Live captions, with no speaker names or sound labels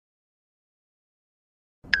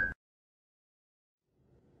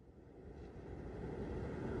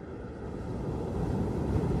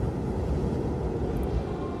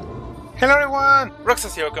Hello everyone!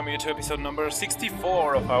 Roxas here, welcome you to episode number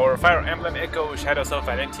 64 of our Fire Emblem Echo Shadows of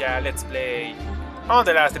Valentia Let's Play. On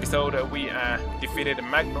the last episode we defeated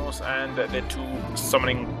Magnus and the two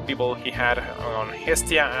summoning people he had on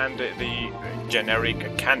Hestia and the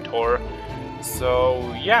generic Cantor.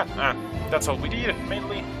 So yeah, that's all we did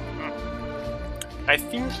mainly. I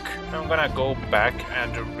think I'm gonna go back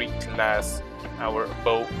and reclass our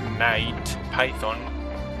Bow Knight Python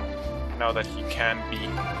now that he can be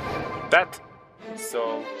that.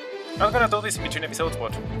 So I'm gonna do this in between episodes,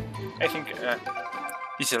 but I think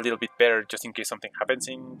this is a little bit better just in case something happens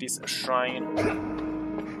in this shrine,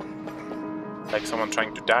 like someone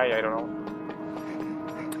trying to die, I don't know.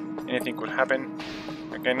 Anything could happen.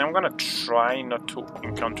 Again, I'm gonna try not to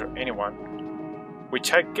encounter anyone,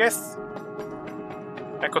 which I guess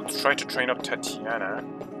I could try to train up Tatiana.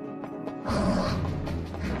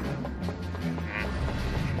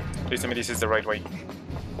 Please tell me this is the right way.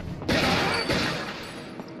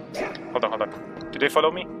 Hold on. Did they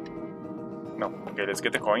follow me? No. Okay, let's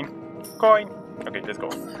get the coin. Coin! Okay, let's go.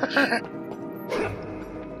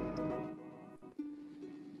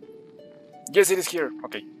 Yes, it is here.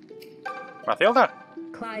 Okay. Mathilda!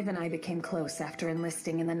 Clive and I became close after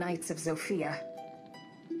enlisting in the Knights of Zofia.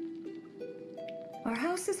 Our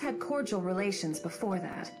houses had cordial relations before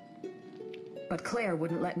that. But Claire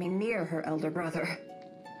wouldn't let me near her elder brother.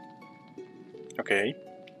 Okay.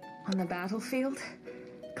 On the battlefield,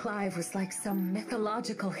 Clive was like some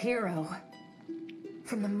mythological hero.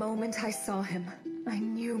 From the moment I saw him, I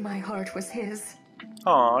knew my heart was his.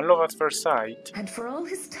 Aw, love at first sight. And for all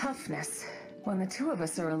his toughness, when the two of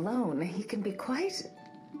us are alone, he can be quite...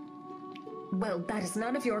 Well, that is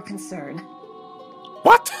none of your concern.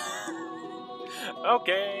 What?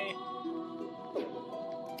 Okay.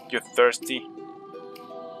 You're thirsty.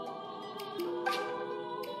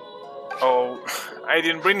 Oh, I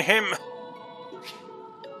didn't bring him.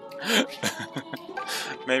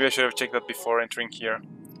 Maybe I should have checked that before entering here.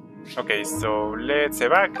 Okay, so let's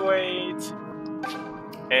evacuate.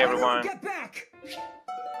 Everyone. Get back!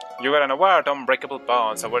 You got an award, Unbreakable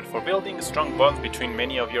Bonds, award for building strong bonds between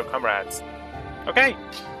many of your comrades. Okay.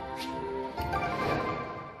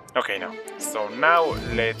 Okay, now. So now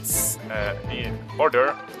let's in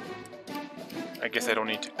order. I guess I don't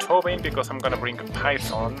need Tobin because I'm gonna bring a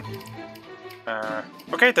Python.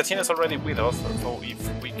 Okay, Tatiana's already with us, so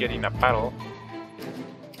if we get in a battle,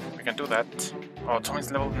 we can do that. Oh,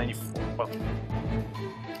 Tommy's level 94. Well,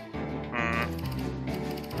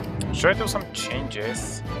 should I do some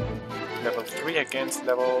changes? Level 3 against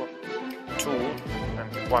level 2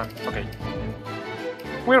 and 1. Okay.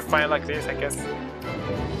 We're fine like this, I guess.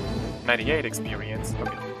 98 experience.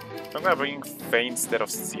 Okay. I'm gonna bring Faye instead of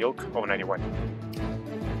Silk. Oh, 91.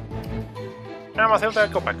 Now, Mathilda,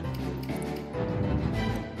 go back.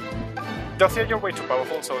 Delphia, you're way too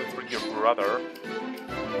powerful, so let's bring your brother.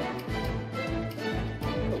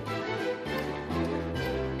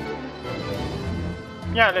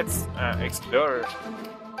 Yeah, let's explore.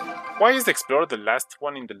 Why is explore the last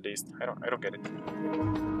one in the list? I don't get it.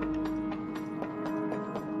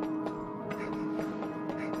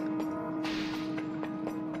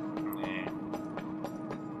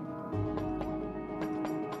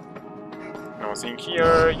 Nothing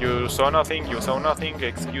here. You saw nothing.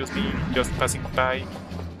 Excuse me, just passing by.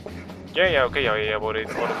 Yeah, okay, yeah, about it.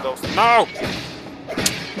 All of those. No!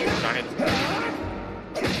 Darn it.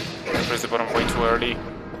 I pressed the button way too early.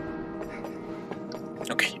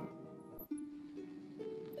 Okay.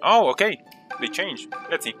 Oh, okay. They changed.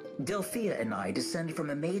 Let's see. Delphia and I descend from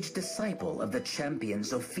a mage disciple of the champion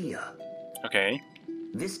Zofia. Okay.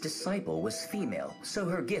 This disciple was female, so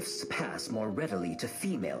her gifts pass more readily to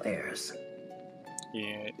female heirs.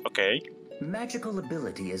 Yeah, okay. Magical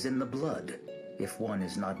ability is in the blood, if one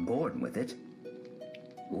is not born with it.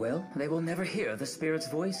 Well, they will never hear the spirit's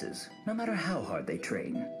voices, no matter how hard they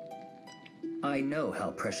train. I know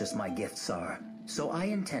how precious my gifts are, so I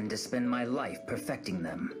intend to spend my life perfecting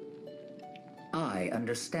them. I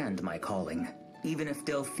understand my calling, even if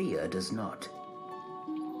Delphia does not.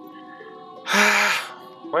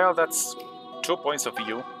 Well, that's 2 points of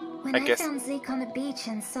view, When I guess. found Zeke on the beach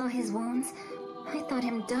and saw his wounds, I thought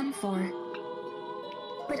him done for.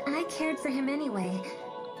 But I cared for him anyway,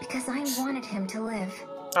 because I wanted him to live.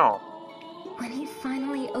 Oh. When he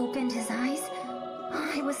finally opened his eyes,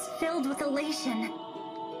 I was filled with elation.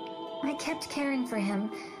 I kept caring for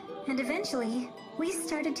him, and eventually, we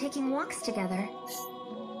started taking walks together.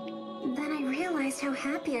 Then I realized how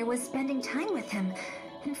happy I was spending time with him,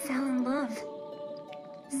 and fell in love.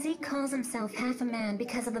 Zeke calls himself half a man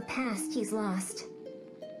because of the past he's lost.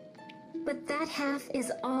 But that half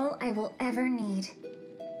is all I will ever need.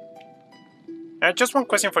 Just one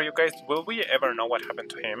question for you guys. Will we ever know what happened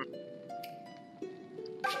to him?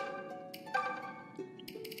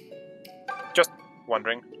 Just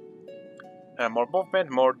wondering. More movement,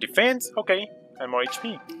 more defense, okay. And more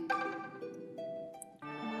HP.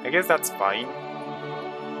 I guess that's fine.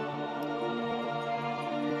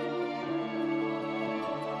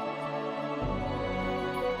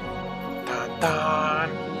 Dun dun!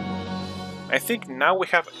 I think now we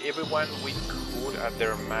have everyone we could at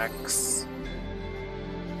their max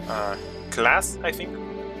class, I think.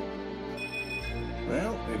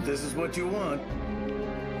 Well, if this is what you want.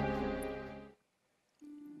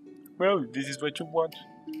 Well, this is what you want.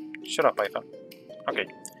 Shut up, Python. Okay.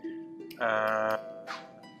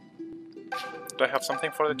 Do I have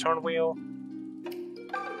something for the turn wheel?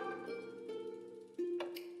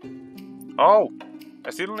 Oh! I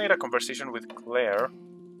still need a conversation with Claire.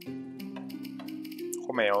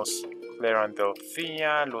 Whom else? Claire and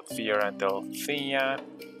Delphia, Luthia and Delphia,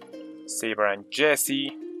 Saber and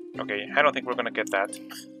Jessie. Okay, I don't think we're gonna get that.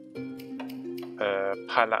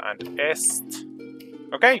 Pala and Est.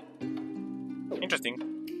 Okay! Interesting.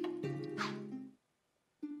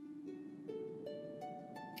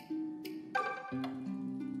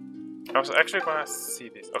 I was actually gonna see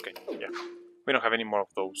this. Okay, yeah. We don't have any more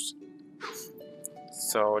of those.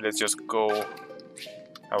 So let's just go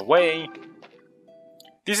away.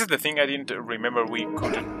 This is the thing I didn't remember we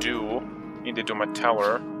could do in the Duma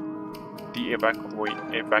Tower. The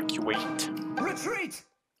evacuate. Retreat!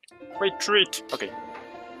 Retreat! Okay.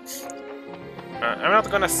 I'm not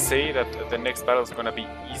gonna say that the next battle is gonna be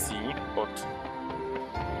easy, but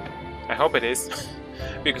I hope it is,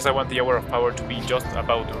 because I want the Hour of Power to be just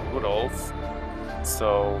about Rudolph.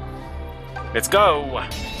 So, let's go!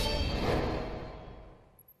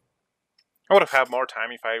 I would have had more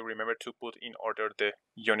time if I remembered to put in order the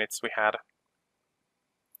units we had.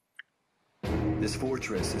 This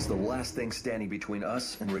fortress is the last thing standing between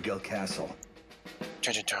us and Rigel Castle.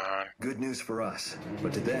 Chun chun chun. Good news for us,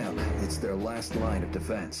 but to them, it's their last line of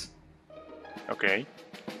defense. Okay.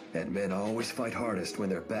 And men always fight hardest when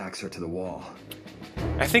their backs are to the wall.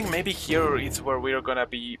 I think maybe here is where we're gonna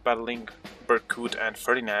be battling Berkut and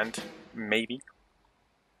Ferdinand. Maybe.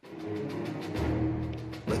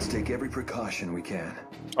 Let's take every precaution we can.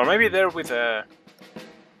 Or maybe they're with the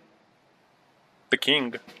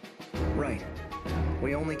king. Right.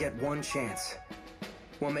 We only get one chance.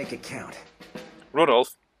 We'll make it count.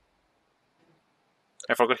 Rudolph.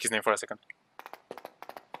 I forgot his name for a second.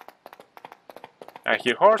 I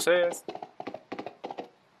hear horses.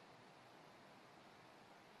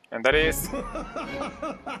 And that is...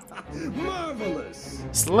 Marvelous!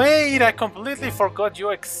 Slade! I completely forgot you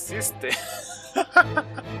existed.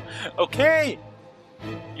 Okay!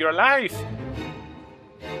 You're alive!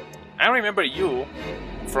 I remember you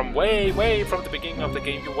from way from the beginning of the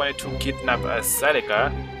game. You wanted to kidnap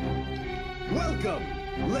Celica. Welcome,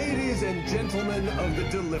 ladies and gentlemen of the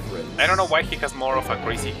Deliverance. I don't know why he has more of a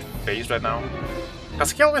crazy face right now.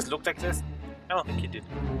 Has he always looked like this? I don't think he did.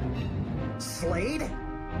 Slade?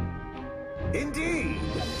 Indeed,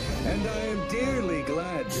 and I am dearly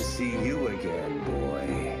glad to see you again,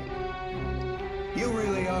 boy. You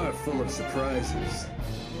really are full of surprises.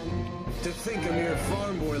 To think a mere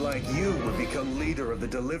farm boy like you would become leader of the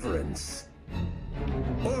Deliverance.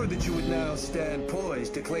 Or that you would now stand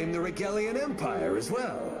poised to claim the Rigelian Empire as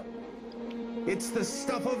well. It's the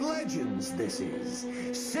stuff of legends, this is.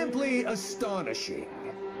 Simply astonishing.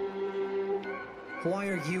 Why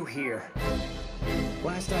are you here?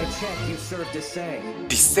 Last I checked, you served Desai.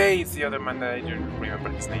 Desai is the other man that I don't remember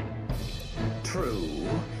his name. True,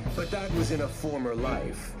 but that was in a former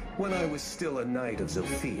life, when I was still a knight of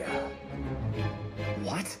Zofia.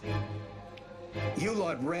 What? You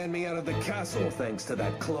lot ran me out of the castle thanks to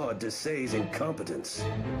that Claude Desai's incompetence.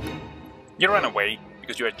 You ran away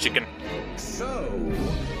because you're a chicken. So,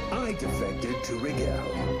 I defected to Rigel.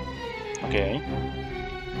 Okay.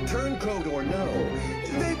 Turncoat or no,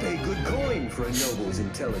 they pay good coin for a noble's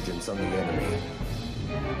intelligence on the enemy.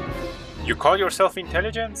 You call yourself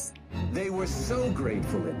intelligence? They were so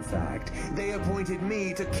grateful, in fact, they appointed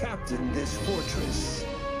me to captain this fortress.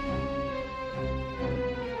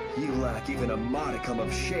 You lack even a modicum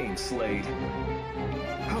of shame, Slade.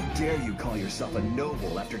 How dare you call yourself a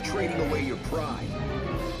noble after trading away your pride?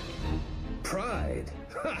 Pride?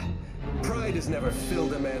 Ha! Pride has never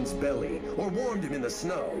filled a man's belly or warmed him in the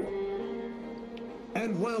snow.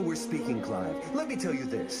 And while we're speaking, Clive, let me tell you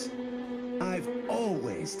this. I've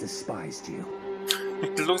always despised you.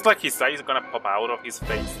 It looks like his eye is gonna pop out of his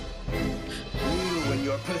face. You and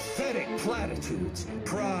your pathetic platitudes.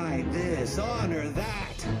 Pride this, honor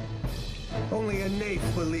that. Only a naif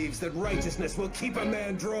believes that righteousness will keep a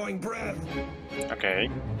man drawing breath. Okay.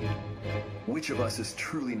 Which of us is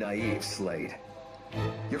truly naive, Slade?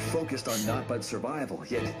 You're focused on not but survival,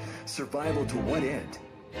 yet survival to what end?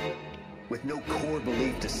 With no core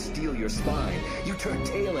belief to steel your spine, you turn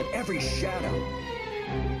tail at every shadow.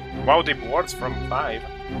 Wow, deep words from 5.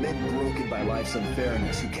 Men broken by life's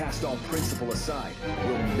unfairness, who cast all principle aside,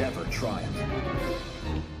 will never triumph.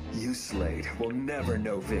 You, Slade, will never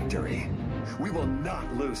know victory. We will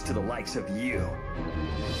not lose to the likes of you.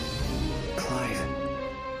 Clive.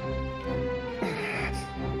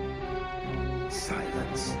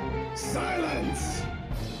 Silence. Silence!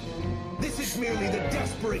 This is merely the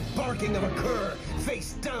desperate barking of a cur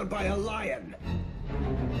faced down by a lion.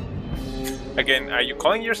 Again, are you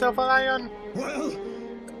calling yourself a lion? Well,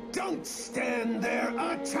 don't stand there.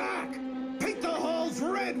 Attack! Paint the halls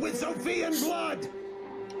red with Zofian blood!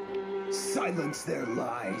 Silence their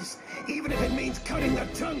lies, even if it means cutting the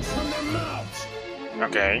tongues from their mouths!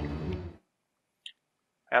 Okay.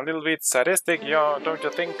 A little bit sadistic, yeah, don't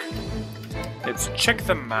you think? Let's check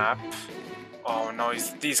the map. Oh no,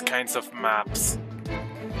 it's these kinds of maps.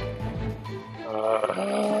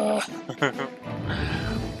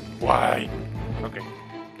 Why? Okay.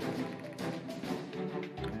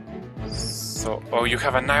 So, oh, you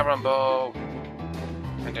have an iron bow.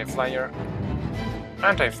 Anti-flyer.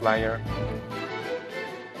 Anti-flyer.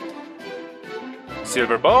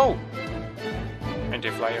 Silver bow.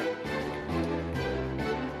 Anti-flyer.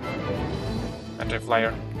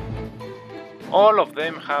 Anti-flyer. All of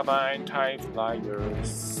them have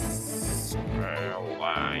anti-flyers.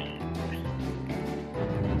 Why?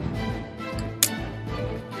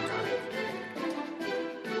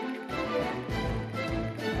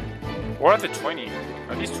 What are the 20?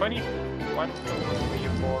 Are these 20? 1, 2, 3,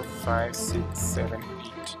 4, 5, 6, 7,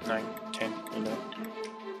 8, 9, 10, 11,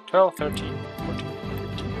 12, 13, 14,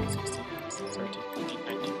 15, 16, 17, 18,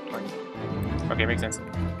 19, 20. Okay, makes sense.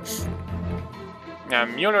 Now,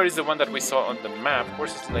 Mueller is the one that we saw on the map.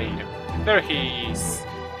 Where's Slade? There he is!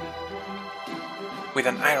 With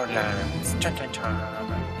an iron lance. Chun chun chun.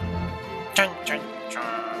 Chun chun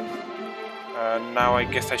chun. Now I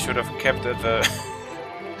guess I should have kept the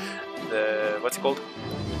what's it called?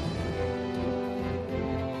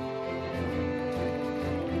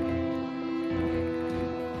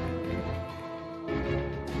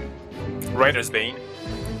 Rider's Bane.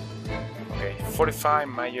 Okay, 45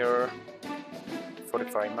 Meyer.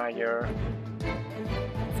 45 Meyer.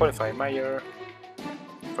 45 Meyer.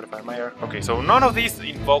 45 Meyer. Okay, so none of these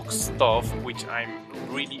invoke stuff, which I'm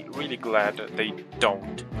really glad they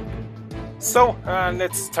don't. So,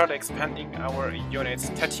 let's start expanding our units.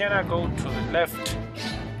 Tatiana, go to the left.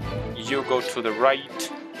 You go to the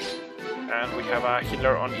right. And we have a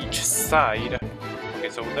healer on each side. Okay,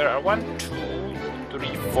 so there are 1, 2,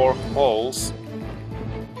 3, 4 holes.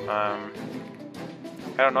 I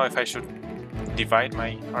don't know if I should divide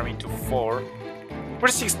my army into 4. We're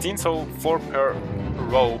 16, so 4 per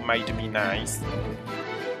row might be nice.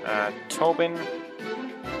 Tobin.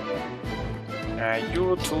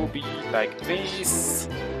 You two be like this.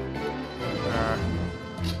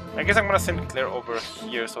 I guess I'm gonna send Claire over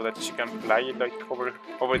here so that she can fly like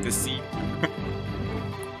over the sea.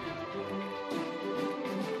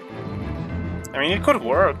 I mean, it could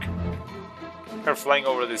work. Her flying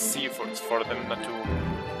over the sea for them not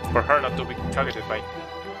to, for her not to be targeted by,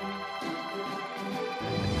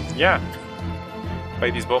 yeah, by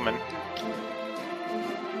these bowmen.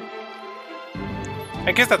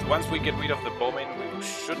 I guess that once we get rid of the bowmen, we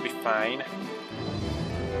should be fine.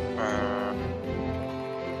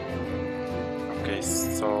 Okay,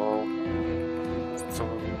 so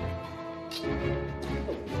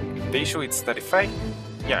the issue is that if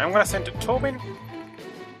yeah, I'm gonna send to Tobin,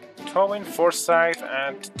 Forsyth,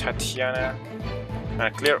 and Tatiana,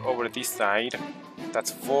 and clear over this side. That's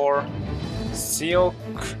 4. Silk,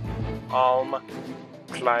 Alm,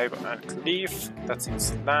 Clive, and Cliff. That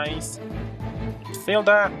seems nice.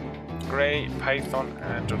 Hilda, Grey, Python,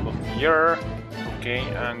 and Luthier. Okay,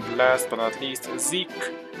 and last but not least,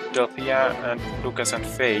 Zeke, Delphia, and Lucas and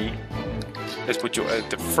Faye. Let's put you at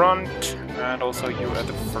the front, and also you at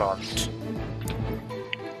the front.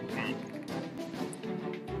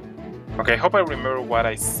 Okay, I hope I remember what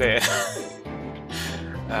I said.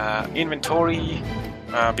 Inventory.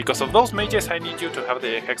 Because of those mages, I need you to have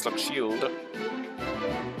the Hexlock Shield.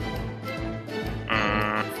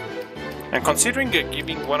 And considering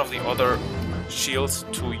giving one of the other shields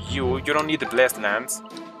to you, you don't need the Blessed Lance.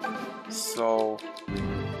 So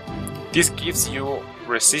this gives you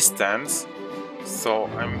resistance. So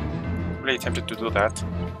I'm really tempted to do that.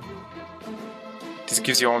 This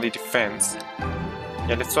gives you only defense.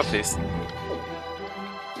 Yeah, let's swap this.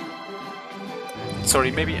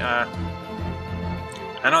 Sorry, maybe I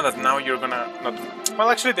know that now you're gonna not. Well,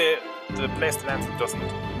 actually, the blessed lance doesn't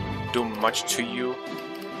do much to you.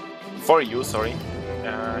 For you, sorry.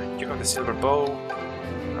 You have the silver bow,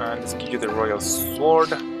 and let's give you the royal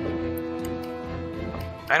sword.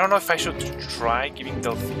 I don't know if I should try giving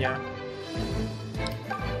Zofia.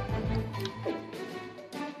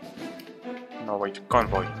 No, wait,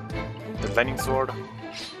 convoy. The lightning sword.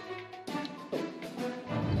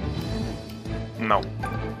 No.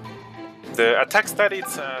 The attack stat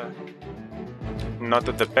is not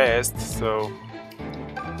the best, so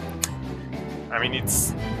I mean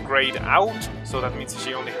it's grayed out, so that means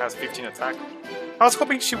she only has 15 attack. I was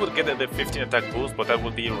hoping she would get the 15 attack boost, but that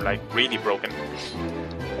would be like really broken.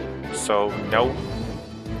 So no.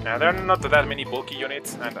 There are not that many bulky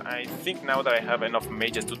units, and I think now that I have enough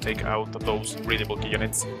mages to take out those really bulky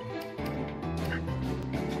units.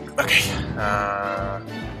 Okay.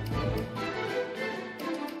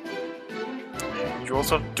 You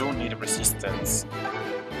also do need resistance.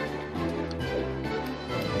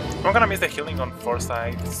 I'm gonna miss the healing on 4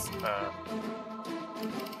 sides.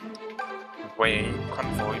 Way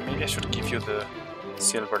convoy. Maybe I should give you the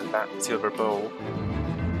silver bow.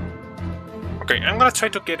 Okay, I'm gonna try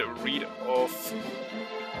to get rid of.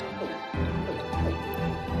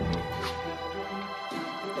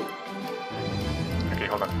 Okay,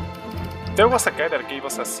 hold on. There was a guy that gave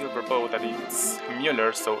us a silver bow that is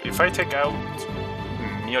Mueller, so if I take out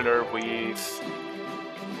Mueller with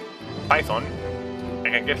Python, I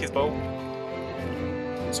can get his bow.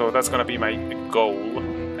 So that's gonna be my goal,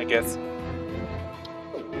 I guess.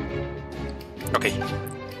 Okay.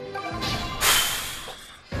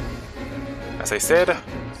 As I said,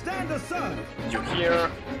 you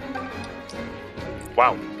hear.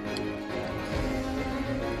 Wow.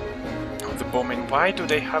 Oh, the bowmen, why do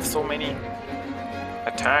they have so many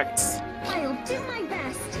attacks? I'll do my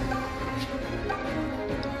best.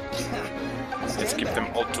 Let's keep them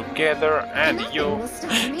all together, and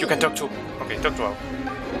you can talk to. Okay, talk to Al.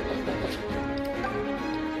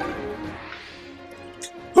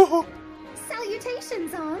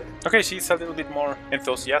 Salutations, Alm. Okay, she's a little bit more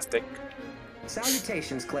enthusiastic.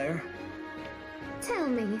 Salutations, Claire. Tell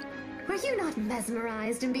me, were you not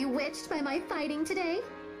mesmerized and bewitched by my fighting today?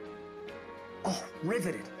 Oh,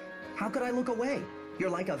 riveted. How could I look away?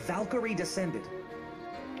 You're like a Valkyrie descended.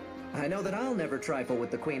 I know that I'll never trifle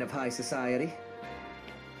with the Queen of High Society.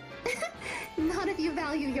 Not if you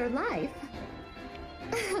value your life.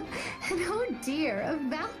 And oh dear, a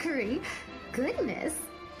Valkyrie. Goodness.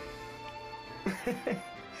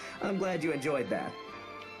 I'm glad you enjoyed that.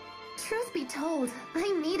 Truth be told, I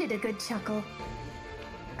needed a good chuckle.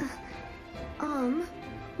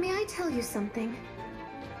 May I tell you something?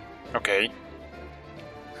 Okay.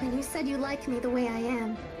 When you said you like me the way I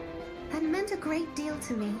am, that meant a great deal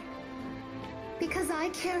to me. Because I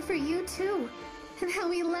care for you too, and how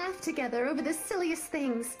we laugh together over the silliest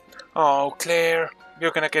things. Oh, Claire,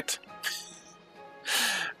 you're gonna get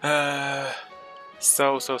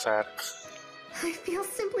so sad. I feel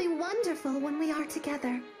simply wonderful when we are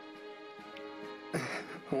together.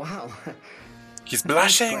 Wow. He's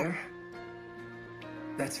blushing. Claire.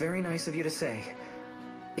 That's very nice of you to say.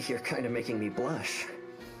 You're kind of making me blush.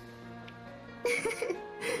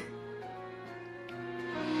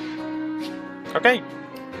 Okay.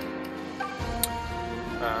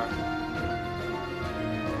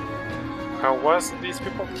 How was these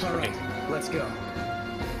people? Alright, let's go.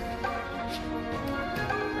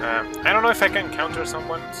 I don't know if I can counter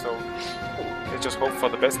someone, so let's just hope for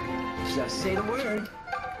the best. Just say the word.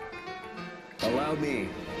 Allow me.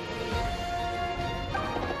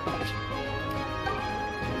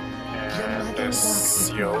 And the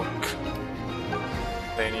Silk.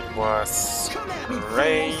 Then it was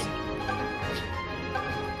Ray.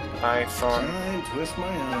 Python. Try and twist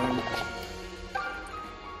my arm.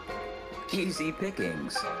 Easy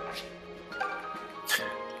pickings.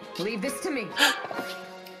 Leave this to me.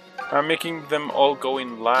 I'm making them all go in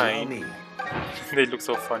Allow line. me. They look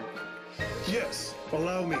so fun. Yes,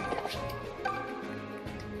 allow me.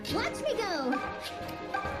 Watch me go!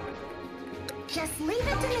 Just leave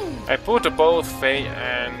it to me! I put both Faye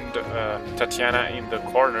and Tatiana in the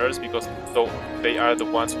corners because they are the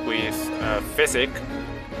ones with physic,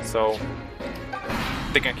 so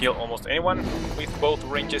they can kill almost anyone with both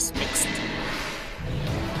ranges mixed.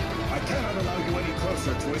 I cannot allow you any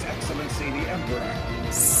closer to His Excellency the Emperor.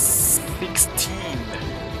 16.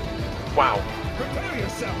 Wow. Prepare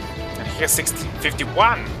yourself. And he has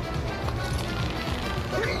 51.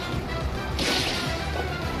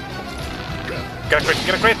 Get a crit,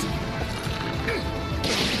 get a crit!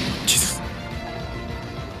 Jesus.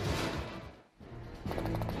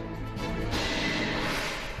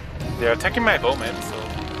 They're attacking my bowman, so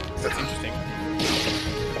that's interesting.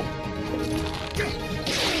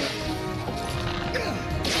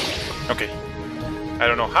 Okay. I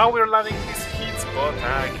don't know how we're landing these hits, but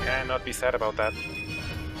I cannot be sad about that.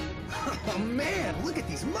 Oh man, look at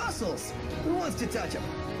these muscles! Who wants to touch them?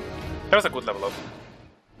 That was a good level up.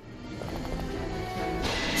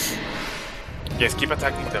 Yes, keep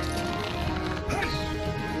attacking them.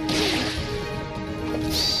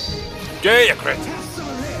 Yay, a crit!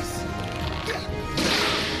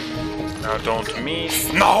 Now don't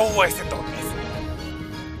miss. No, I said don't miss.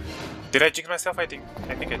 Did I jinx myself? I think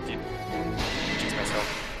I did. Jinx myself.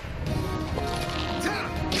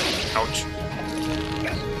 Ouch.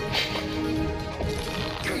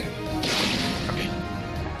 Okay.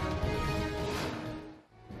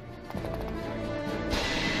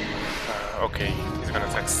 Okay, he's gonna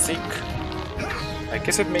attack sick. I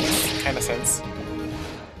guess it makes kinda sense.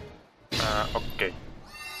 Okay.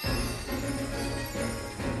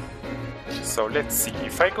 So let's see,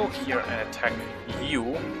 if I go here and attack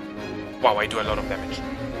you... Wow, I do a lot of damage.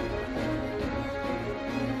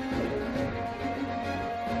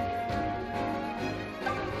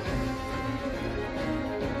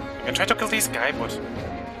 I can try to kill this guy, but...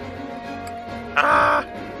 Ah!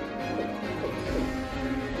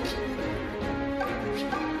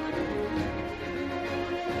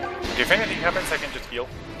 Okay, if anything happens, I can just heal.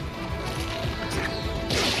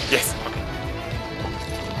 Yes, okay.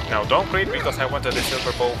 Now don't crit because I wanted the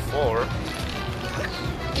silver bow for...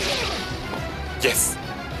 Yes!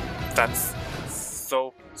 That's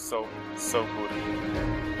so good.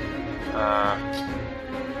 I'm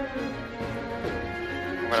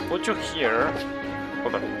gonna put you here.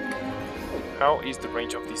 Hold on. How is the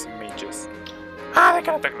range of these mages? Ah, they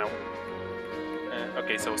can attack now.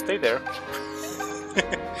 Okay, so stay there.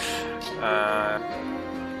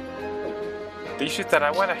 The issue is that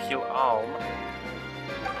I wanna heal Alm.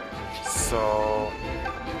 So...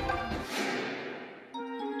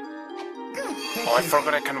 Oh, I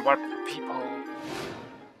forgot I can warp people.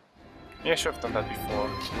 Yeah, I should have done that before.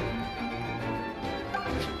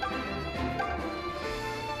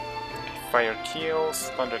 Okay, fire kills,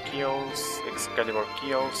 thunder kills, Excalibur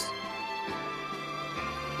kills.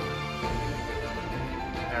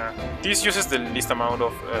 This uses the least amount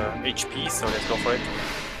of HP, so let's go for it.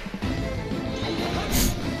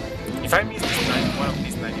 If I miss this one of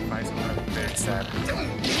these 95s, I'm gonna be very sad.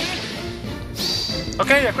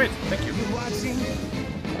 Okay, I quit. Thank you.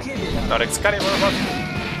 Not Excalibur, but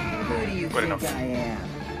good enough.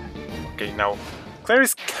 Okay, now Claire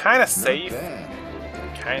is kind of safe.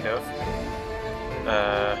 Kind of.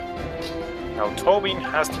 Now Tobin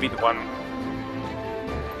has to be the one.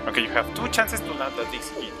 Okay, you have 2 chances to land at this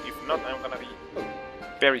hit. If not, I'm gonna be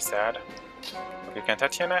very sad. Okay, can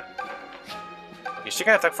Tatiana? Okay, she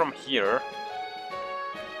can attack from here.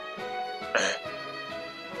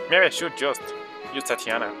 Maybe I should just use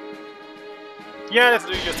Tatiana. Yeah, let's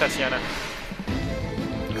use Tatiana.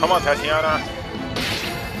 Come on, Tatiana.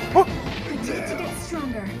 Woo! I need to get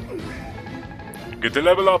stronger. Get the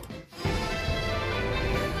level up.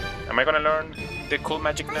 Am I gonna learn the cool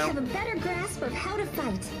magic now? I have a better grasp of how to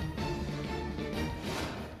fight.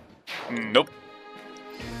 Nope.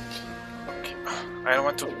 Okay, I don't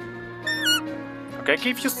want to. Okay, I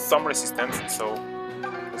gave you some resistance, so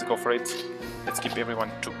let's go for it. Let's keep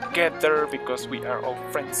everyone together because we are all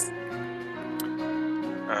friends.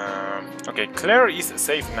 Okay, Claire is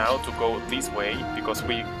safe now to go this way because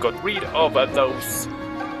we got rid of those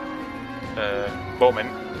bowmen.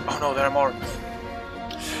 Oh no, there are more.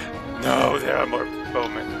 No, there are more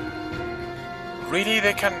bowmen. Really,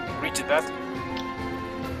 they can reach that?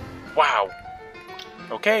 Wow.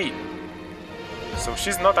 Okay. So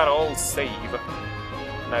she's not at all safe.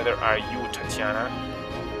 Neither are you, Tatiana.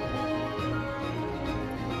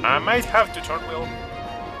 I might have to turn wheel.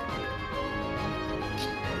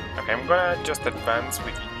 Okay, I'm gonna just advance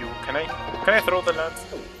with you. Can I throw the lance?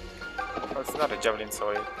 Oh, it's not a javelin, so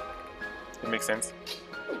it makes sense.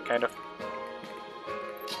 Kind of.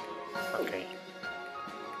 Okay.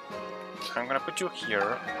 I'm gonna put you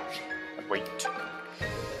here. Wait.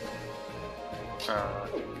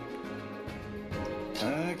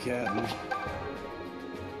 Captain.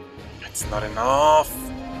 It's not enough.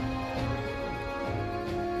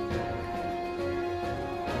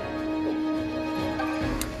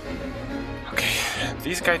 Okay,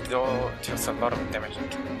 this guy deals a lot of damage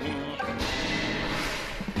to me.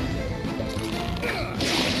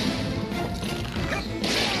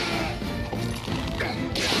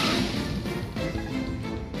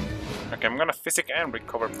 Okay, I'm gonna physic and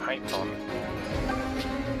recover Python.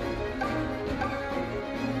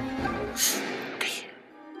 Okay.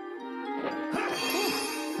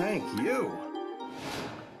 Thank you.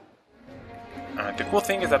 The cool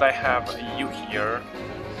thing is that I have you here.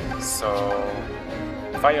 So...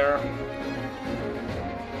 Fire.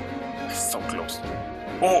 So close.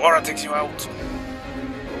 Oh, Aura takes you out.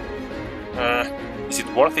 Is it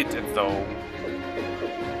worth it though?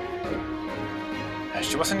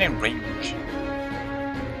 She wasn't in range.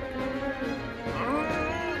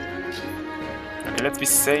 Okay, let's be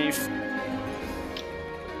safe.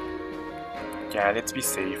 Yeah, let's be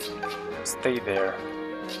safe. Stay there.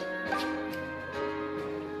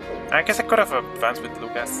 I guess I could have advanced with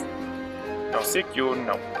Lucas. No, sick you,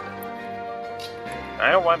 no.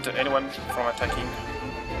 I don't want anyone from attacking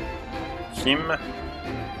him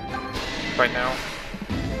right now.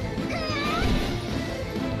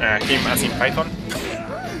 Him as in Python.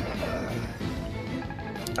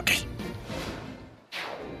 Okay.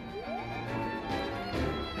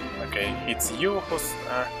 Okay, it's you who's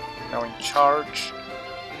now in charge.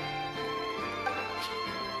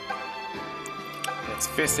 Let's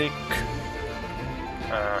physic.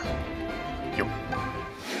 You.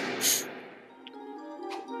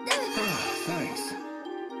 Thanks.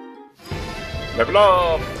 Level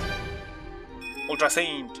up! Ultra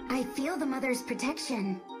Saint! I feel the mother's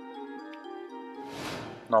protection.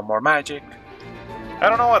 No more magic. I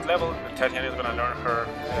don't know what level Tatiana is gonna learn her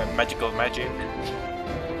magical magic.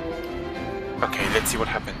 Okay, let's see what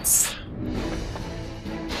happens.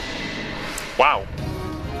 Wow!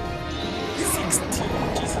 16,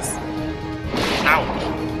 Jesus. Ow!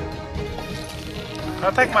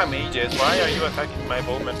 Attack my mages, why are you attacking my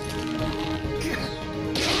bowman?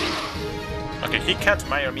 Okay, he can't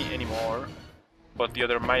mire me anymore. But the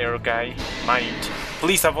other mire guy might.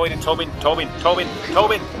 Please avoid it, Tobin! Tobin! Tobin!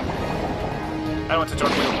 Tobin! I don't want to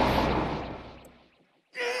turn wheel.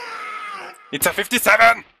 It's a 57!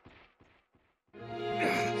 I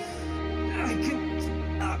can...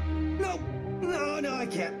 No, I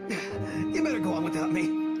can't. You better go on without me.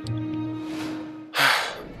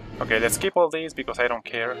 Okay, let's skip all these because I don't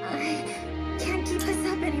care. I can't keep this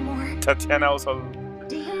up anymore. Tatiana also...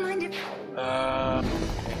 Do you mind if... I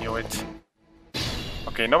knew it.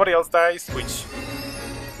 Okay, nobody else dies, which...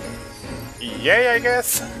 Yay, I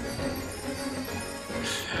guess!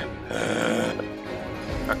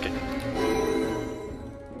 Okay.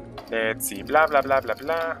 Let's see, blah blah blah blah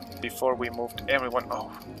blah. Before we moved everyone...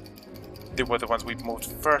 Oh. They were the ones we moved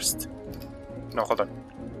first. No, hold on.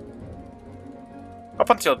 Up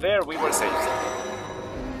until there, we were safe.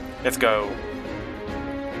 Let's go.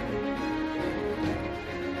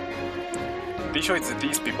 The issue is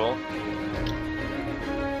these people.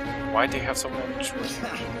 Why they have so much?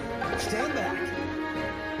 Stand back.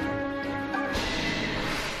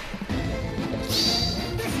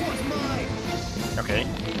 This one's mine. Okay.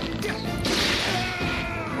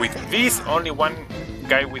 With this, only one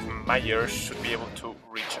guy with Meyer should be able to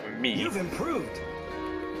reach me. You've improved.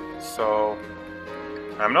 So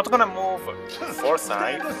I'm not gonna move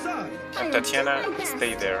Foresight. And Tatiana,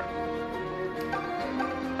 stay there.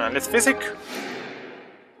 Let's physic.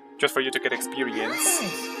 Just for you to get experience.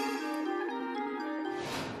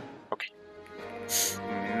 Okay.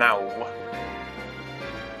 Now.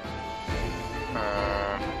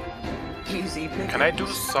 Easy pick. Can I do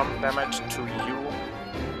some damage to you?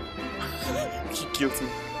 He kills me.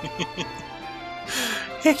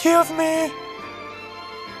 He kills me!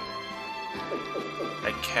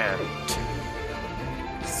 I can't.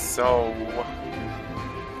 So...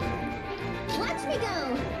 Watch me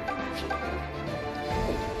go!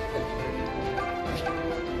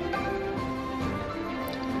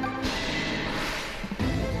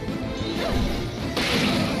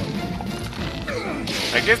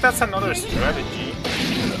 I guess that's another strategy.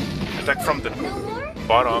 Attack from the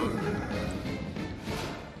bottom.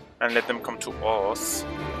 And let them come to us.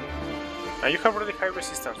 And you have really high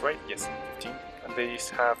resistance, right? Yes, 15. And these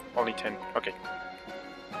have only 10. Okay.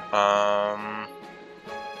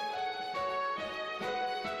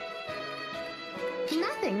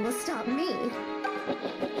 Nothing will stop me.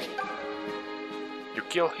 You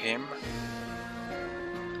kill him.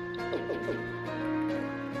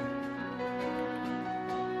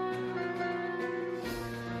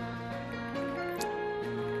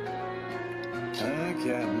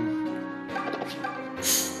 Captain.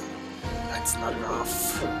 That's not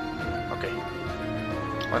enough. Okay.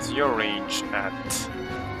 What's your range at?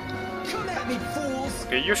 Come at me, fools!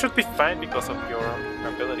 Okay, you should be fine because of your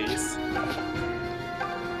abilities.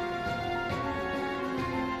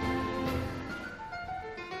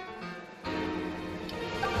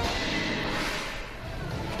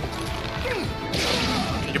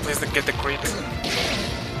 Get the crit.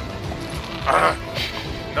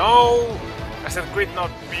 No! I said crit, not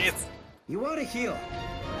miss. You ought to heal.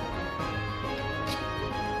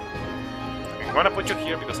 I'm gonna put you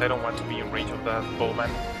here because I don't want to be in range of that bowman.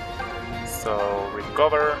 So,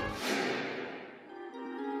 recover.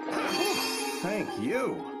 Thank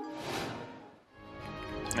you.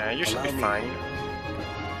 You should be fine.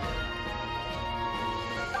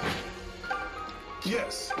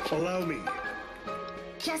 Yes, allow me.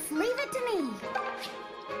 Just leave it to me.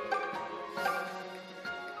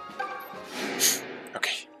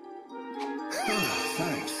 Okay.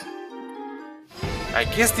 Thanks. I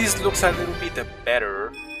guess this looks a little bit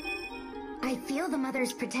better. I feel the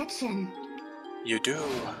mother's protection. You do.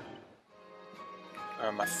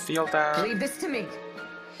 I feel that. Leave this to me.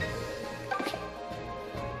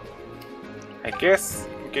 I guess,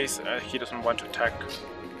 in case he doesn't want to attack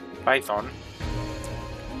Python.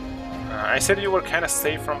 I said you were kind of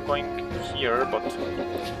safe from going here, but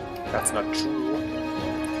that's not true.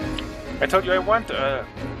 I told you I want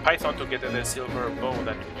Python to get the silver bow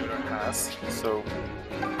that Mueller has, so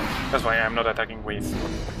that's why I'm not attacking with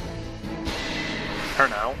her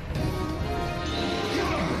now.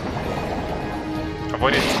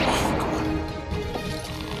 Avoid it. Oh, come on.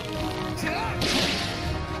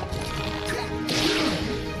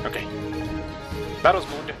 Okay. Battle's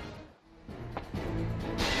mood.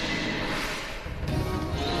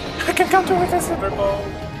 I can counter with a silver bow.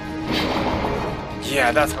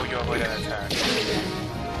 Yeah, that's how you avoid an attack.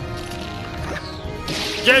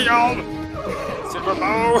 Yay, y'all! Silver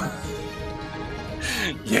bow!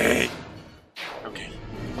 Yay! Okay.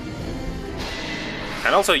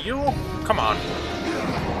 And also you? Come on.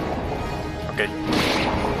 Okay.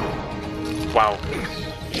 Wow.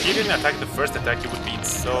 If he didn't attack the first attack, he would be in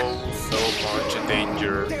so much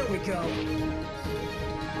danger. There we go.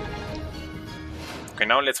 Okay,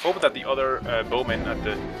 now let's hope that the other bowmen at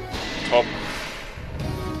the top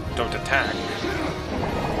don't attack.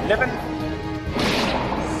 11.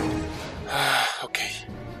 Okay.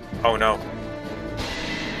 Oh no.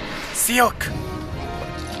 Silk!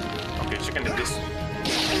 Okay, she can do this.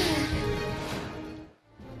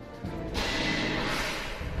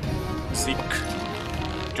 Seek.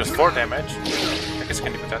 Just 4 damage. I guess I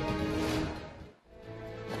can live with that.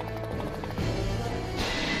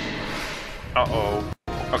 Uh-oh.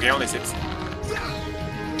 Okay, only 6.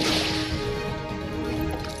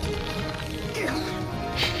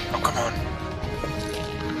 Oh, come on.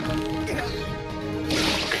 Okay.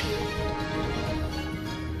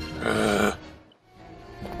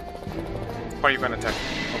 Why are you gonna attack?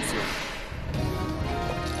 Oh,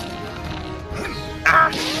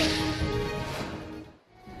 ah!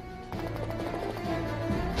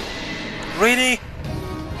 Really?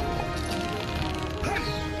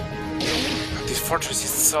 This fortress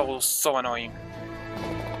is so annoying.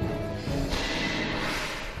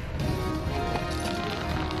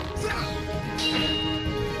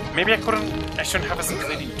 Maybe I shouldn't have a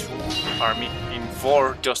split in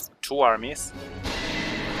 4, just 2 armies.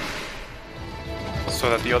 So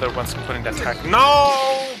that the other ones couldn't attack. No!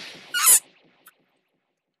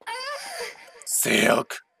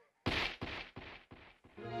 Silk!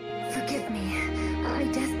 Forgive me.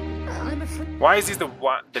 I'm afraid. Why is this the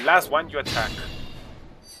last one you attack?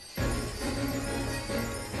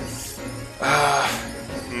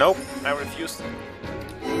 Nope, I refuse.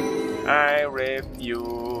 I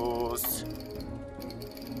refuse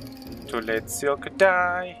to let Silk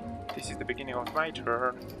die. This is the beginning of my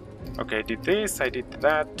turn. Okay, I did this, I did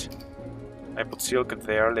that. I put Silk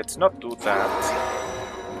there, let's not do that.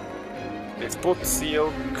 Let's put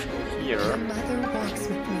Silk here. Your mother walks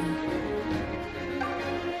with me.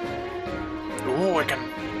 Oh, I can...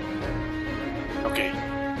 Okay.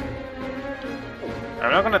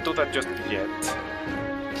 I'm not gonna do that just yet.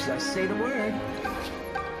 Just say the word.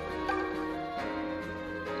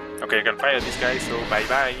 Okay, I can fire this guy, so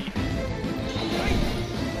bye-bye.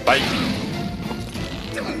 Bye.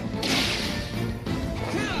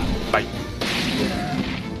 Bye.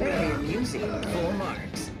 Hey, music, full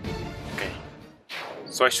marks. Okay.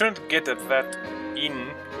 So I shouldn't get that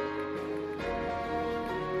in.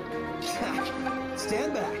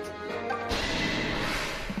 Stand back.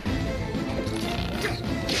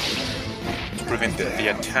 To prevent the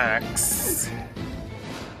attacks.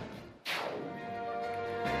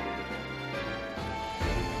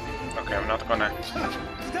 Okay, I'm not gonna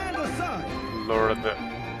Stand aside. lure the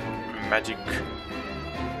magic.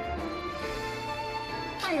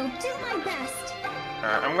 I'll do my best.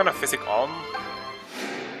 I'm gonna physic Alm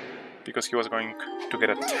because he was going to get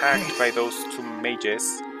attacked by those 2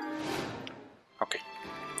 mages. Okay.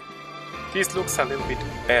 This looks a little bit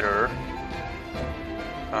better.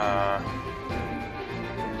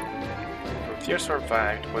 Rotier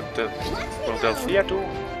survived. What will Delphia do?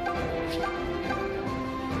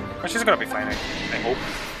 Oh, she's gonna be fine, I hope.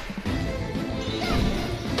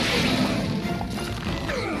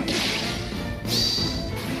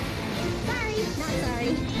 Sorry, not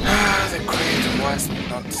sorry. The crate was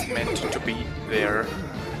not meant to be there.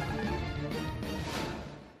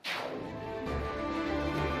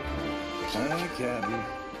 Hi, Captain.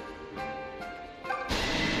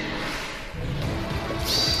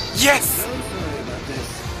 Yes! So sorry about this.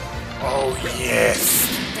 Oh yes!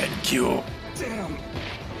 Thank you! Damn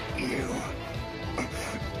you.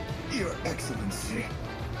 Your Excellency.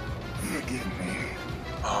 Forgive me.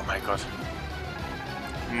 Oh my god.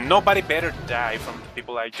 Nobody better die from the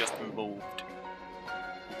people I just moved.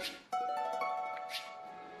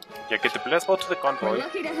 Yeah, get the blessed boat to the We're convoy.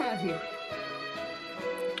 lucky to have you.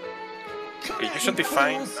 Okay, you should be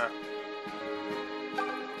fine.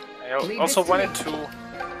 I also wanted to...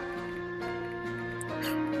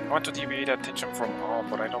 I want to deviate attention from Alm,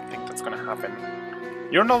 but I don't think that's gonna happen.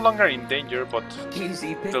 You're no longer in danger, but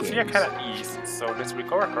Easy Zofia pickings. kinda is, so let's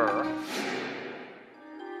recover her.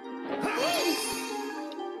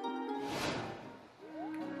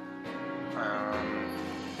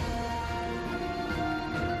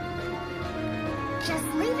 Just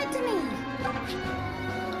leave it to me.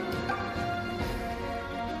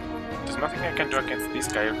 There's nothing I can do against this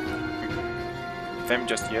guy. Them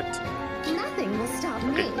just yet. Nothing will stop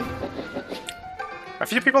me. A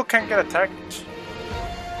few people can get attacked.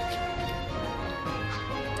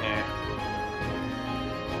 Yeah.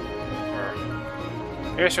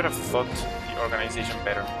 Maybe I should have thought the organization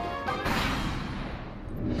better.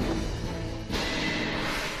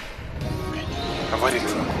 Okay. Avoid it.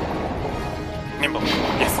 Nimble.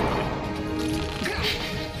 Yes.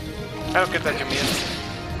 I don't get that you missed.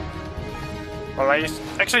 Well, I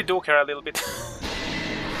actually do care a little bit.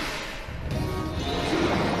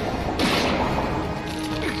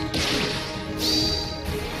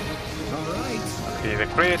 Okay, the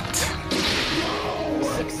crit.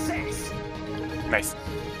 Success! Nice.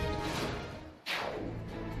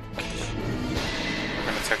 I'm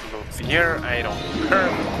gonna take a look here. I don't care.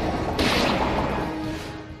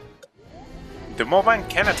 The Moban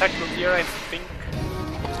can attack here, I think.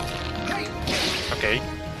 Okay.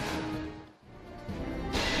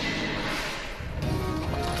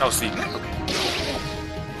 Oh, see. Okay.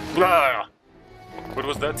 Blah! What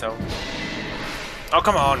was that sound? Oh,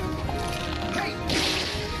 come on!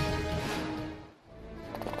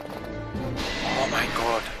 Oh my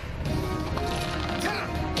god.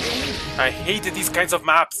 I hate these kinds of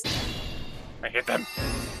maps. I hate them.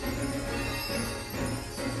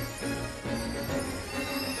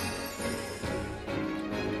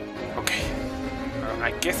 Okay.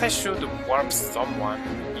 I guess I should warp someone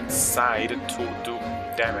inside to do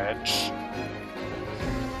damage.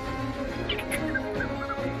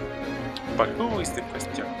 But who is the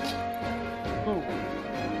question? Who?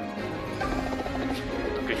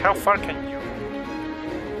 Okay, how far can you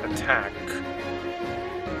attack?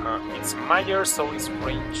 It's Meyer, so it's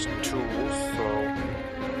range 2, so...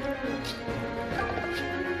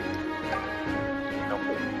 No.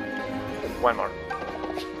 One more.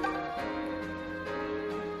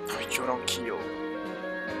 No, you don't kill.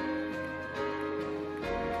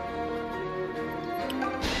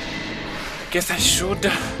 I guess I should.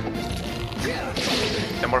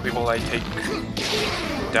 The more people I take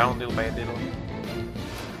down little by little,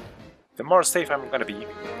 the more safe I'm gonna be.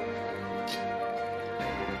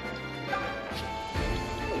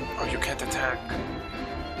 Oh, you can't attack.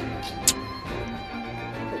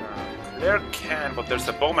 Claire can, but there's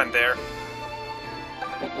a bowman there.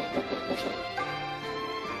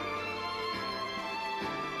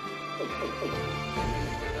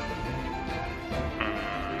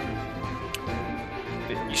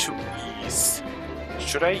 The issue is,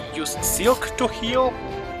 should I use Silk to heal?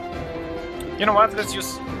 You know what, let's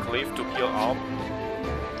use Cliff to heal Alm.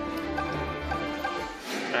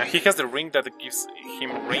 He has the ring that gives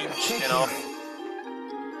him range enough.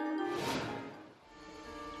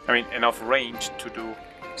 I mean, enough range to do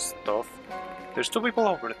stuff. There's two people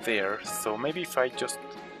over there, so maybe if I just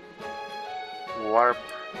warp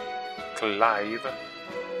Clive.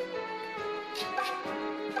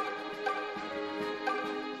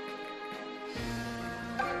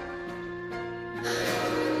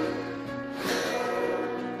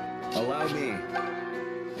 Allow me.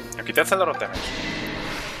 Okay, that's a lot of damage.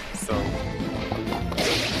 So...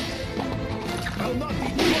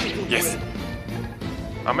 Yes.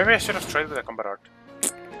 Maybe I should have tried with the combat art.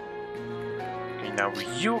 Okay, now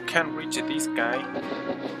you can reach this guy.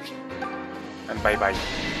 And bye-bye.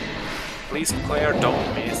 Please, Claire,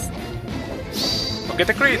 don't miss. Okay,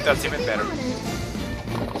 the crit, that's even better.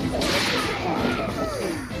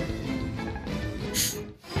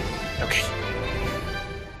 Okay.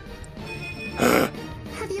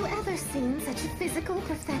 Have you ever seen such physical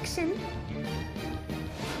perfection?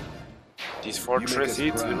 This fortress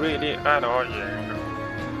is really annoying.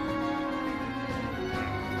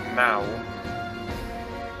 Now,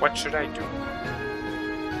 what should I do?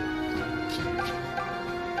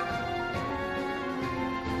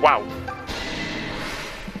 Wow.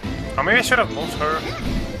 Or maybe I should have moved her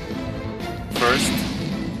first.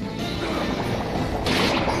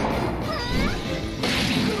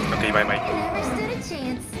 Okay, bye bye. Never stood a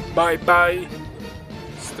chance. Bye bye.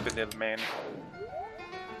 Stupid little man.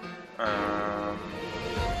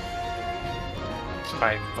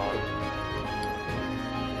 Python.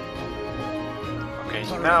 Okay,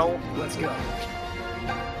 All now. right, let's go.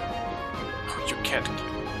 You can't.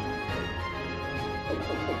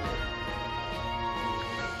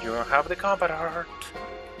 You don't have the combat art.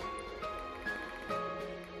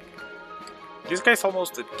 This guy's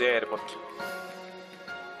almost dead, but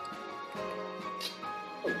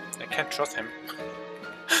I can't trust him.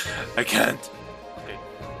 I can't. Okay.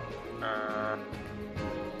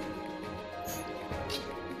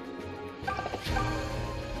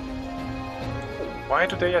 Why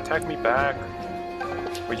do they attack me back?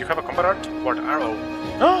 Wait, you have a combat art? What arrow?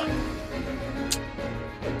 Ah!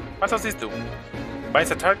 What does this do? Binds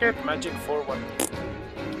a target, magic for 1.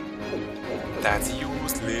 That's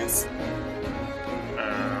useless.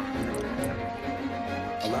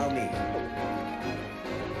 Allow me.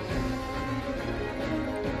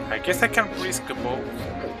 I guess I can risk both.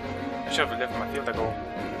 I should have left my field to go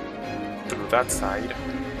through that side.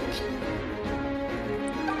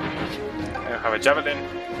 I have a javelin.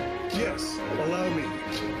 Yes, allow me.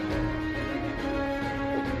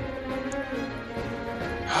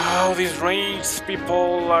 Oh, these ranged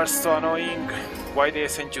people are so annoying. Why they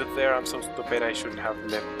sent you there? I'm so stupid. I shouldn't have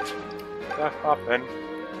left that happen.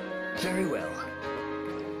 Very well.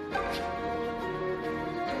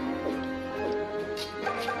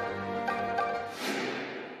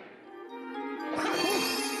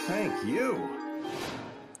 Thank you.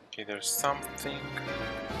 Okay, there's something.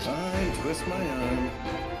 I twist my arm.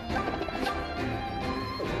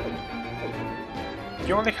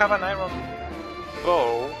 You only have an iron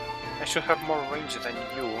bow. I should have more range than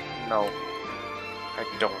you. No, I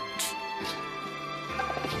don't.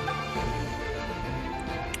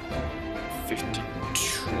 52.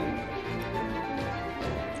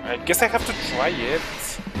 I guess I have to try it.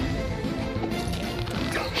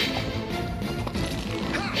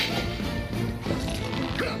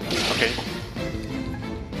 Okay.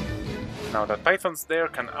 Now that Python's there,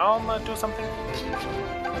 can Alm do something?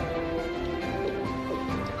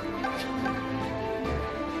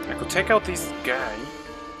 I could take out this guy,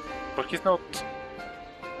 but he's not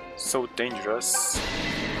so dangerous.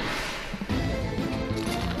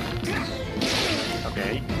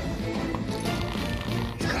 Okay.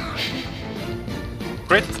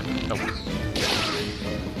 Crit? No.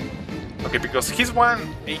 Okay, because he's 1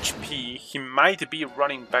 HP, he might be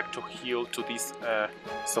running back to heal to these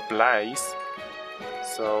supplies.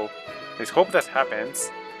 So let's hope that happens.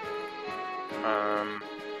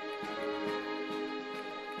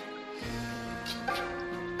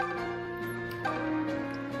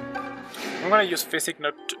 I'm gonna use Physic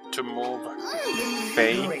not to move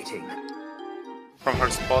Faye from her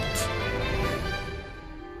spot.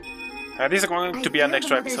 This is going to be an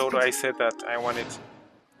extra episode. I said that I wanted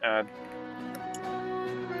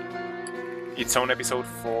its own episode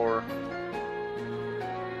for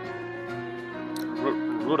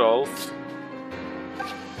Rudolph.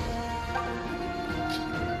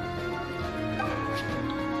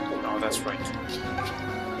 Oh, that's right.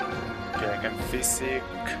 Okay, I can Physic.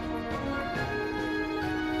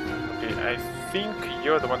 Okay, I think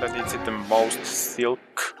you're the one that needs it the most,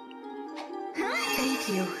 Silk. Thank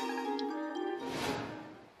you.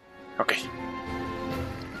 Okay.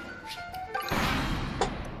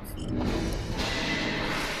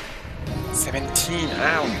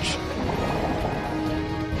 Ouch!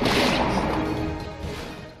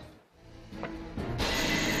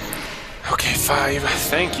 Okay, 5.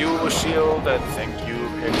 Thank you, shield, and thank you,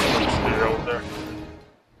 shield.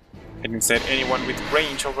 I didn't send anyone with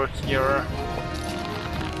range over here.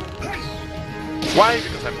 Why?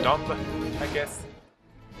 Because I'm dumb, I guess.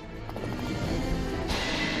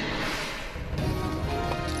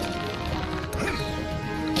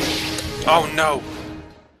 Oh no!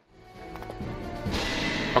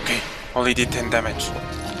 Okay, Only did 10 damage.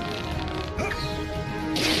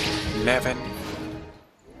 11.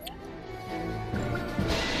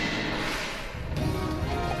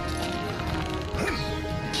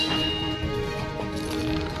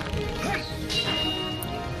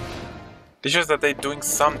 This shows that they're doing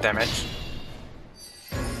some damage.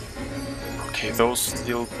 Okay, those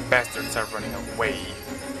little bastards are running away.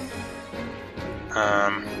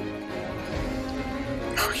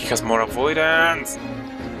 He has more avoidance.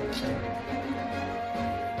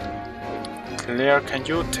 Claire, can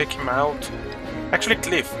you take him out? Actually,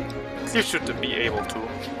 Cliff. Cliff should be able to.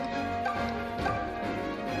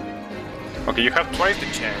 Okay, you have twice the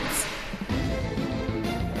chance.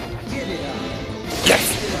 Get it up. Yes!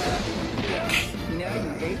 Now you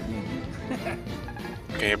hate me.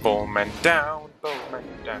 Okay, bowman down, bowman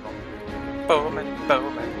down. Bowman,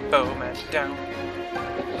 bowman, bowman down.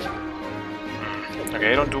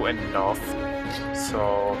 Okay, I don't do enough.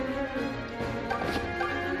 So...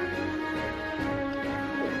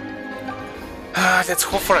 let's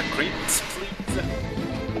hope for a crit, please.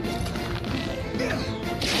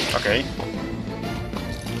 Okay.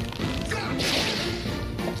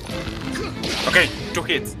 Okay, 2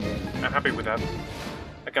 hits. I'm happy with that.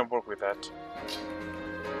 I can work with that.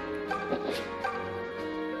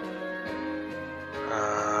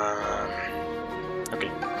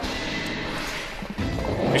 Okay.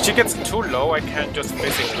 If she gets too low, I can just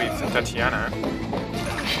face it with Tatiana.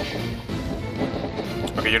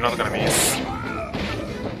 Okay, you're not gonna miss.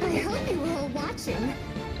 I hope you were all watching.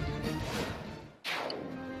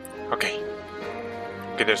 Okay.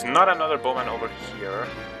 Okay, there's not another bowman over here.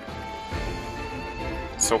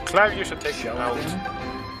 So Clive, you should take out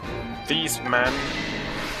these men.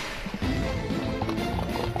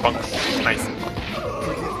 Bonk. Nice.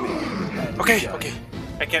 Okay, okay.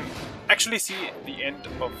 I can actually see the end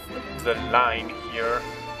of the line here.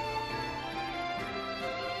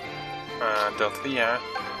 Delthea.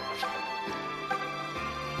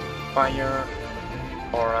 Fire.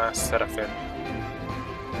 Aura. Seraphim.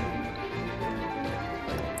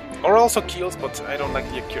 Aura also kills, but I don't like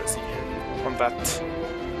the accuracy on that.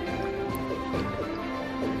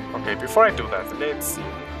 Okay, before I do that, let's see.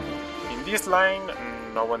 In this line,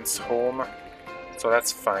 no one's home, so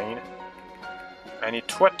that's fine. I need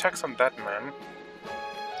 2 attacks on that man.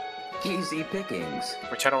 Easy pickings.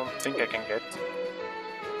 Which I don't think I can get.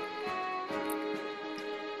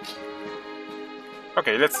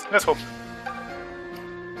 Okay, let's hope.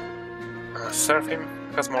 Seraphim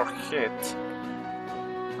has more hit.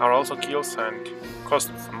 Aura also kills and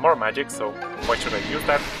costs more magic, so why should I use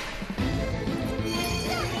that?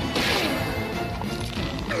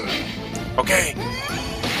 Okay!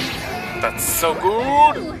 That's so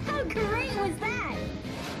good! Ooh, how great was that?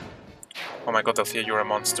 Oh my god, Althea, you're a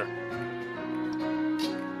monster.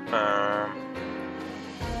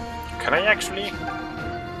 Can I actually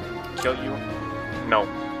kill you? No.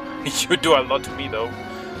 You do a lot to me though.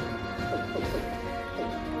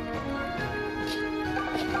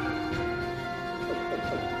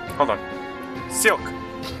 Hold on. Silk!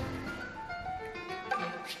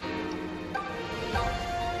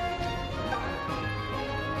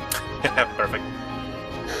 Perfect.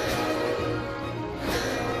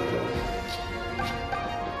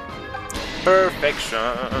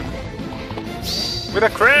 Perfection! With a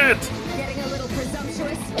crit! Getting a little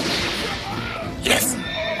presumptuous. Yes!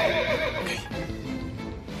 Okay.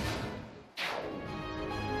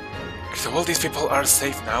 So all these people are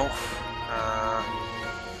safe now.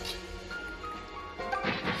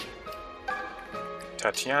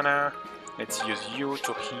 Tatiana, let's use you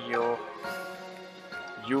to heal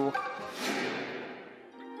you.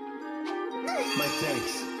 My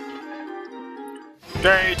thanks.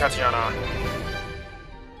 Yay, Tatiana!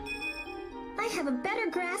 I have a better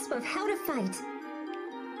grasp of how to fight.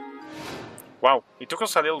 Wow, it took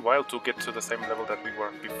us a little while to get to the same level that we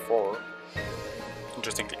were before.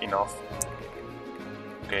 Interestingly enough.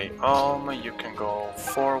 Okay, you can go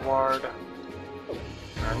forward.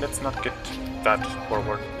 And let's not get that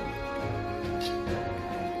forward.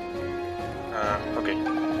 Okay.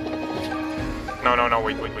 No,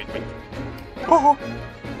 wait. Woohoo!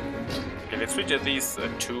 Okay, let's switch these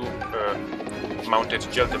 2 mounted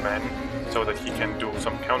gentlemen so that he can do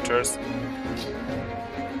some counters.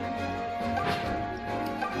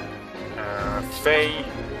 Faye.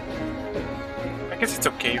 I guess it's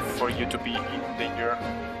okay for you to be in danger.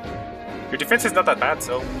 Your defense is not that bad,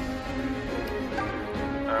 so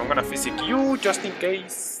I'm gonna physic you just in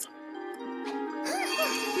case.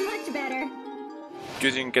 Much better.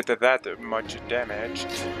 You didn't get that much damage.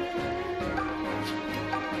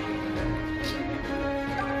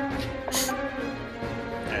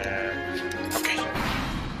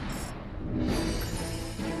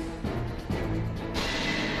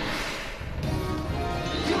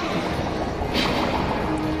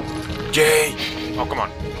 Yay! Oh, come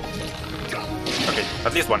on. Okay,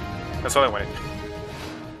 at least one. That's all I wanted.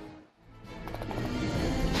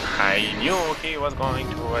 I knew he was going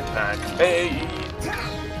to attack. Hey!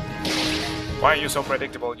 Why are you so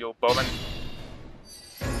predictable, you bowman?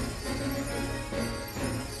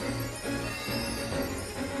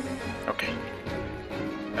 Okay.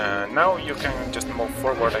 Now you can just move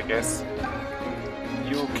forward, I guess.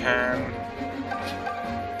 You can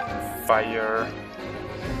fire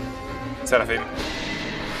Seraphim.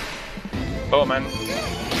 Bowman.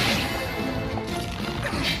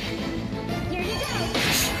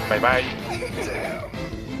 Bye-bye.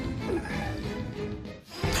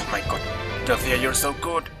 Oh my god. Zofia, you're so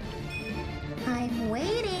good. I'm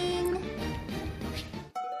waiting.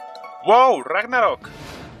 Whoa, Ragnarok.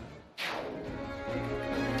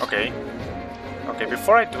 Okay. Okay,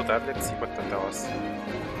 before I do that, let's see what that does.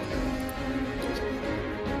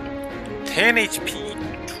 10 HP,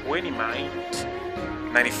 20 might,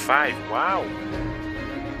 95. Wow.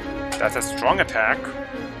 That's a strong attack.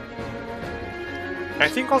 I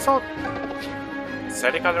think also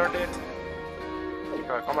Celica learned it.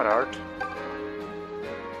 Combat art.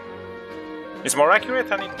 It's more accurate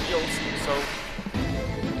than it feels, so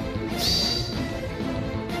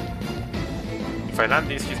if I land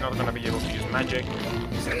this, he's not gonna be able to use magic.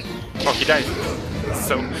 Oh, he died.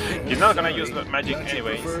 So he's not gonna use magic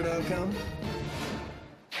anyways.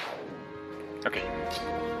 Okay.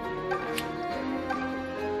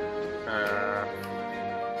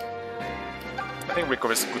 I think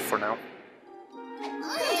recover is good for now.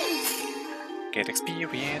 Get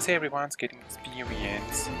experience, everyone's getting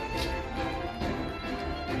experience.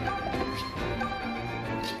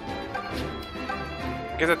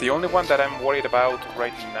 I guess that the only one that I'm worried about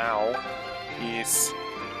right now is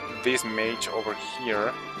this mage over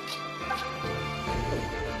here.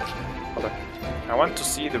 Hold on. I want to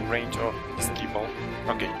see the range of these people.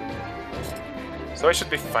 Okay. So I should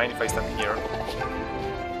be fine if I stand here.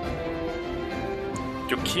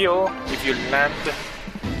 You kill if you land.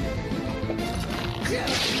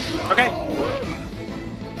 Okay,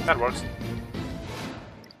 that works.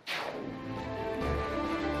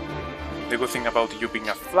 The good thing about you being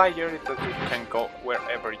a flyer is that you can go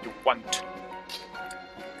wherever you want.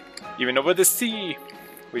 Even over the sea,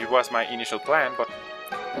 which was my initial plan, but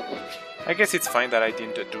I guess it's fine that I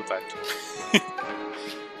didn't do that.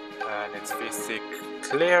 Let's visit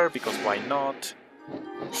Claire, because why not?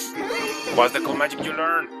 What's the cool magic you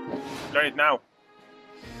learn? Learn it now.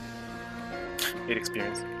 8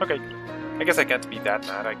 experience. Okay. I guess I can't be that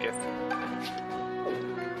mad, I guess.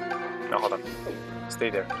 No, hold on. Stay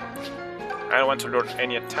there. I don't want to learn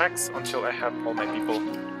any attacks until I have all my people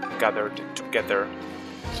gathered together.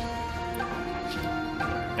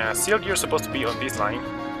 Sealed, you're supposed to be on this line.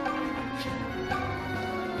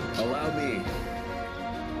 Allow me.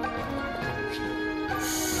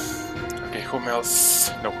 Okay, whom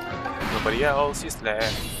else? Nope. Nobody else is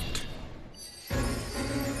left.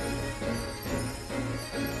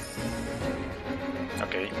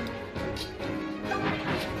 Okay.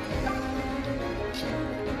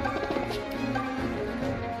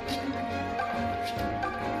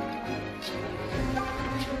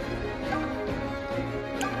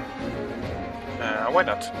 Why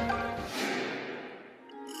not?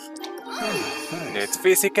 Let's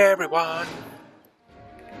visit everyone.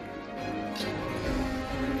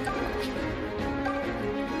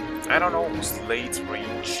 I don't know Slade's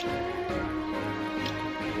range.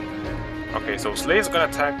 Okay, so Slade's gonna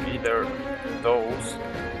attack either those.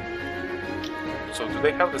 So do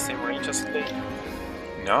they have the same range as Slade?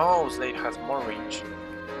 No, Slade has more range.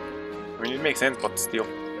 I mean, it makes sense, but still.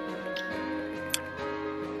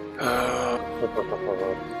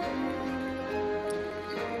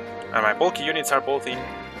 And my bulky units are both in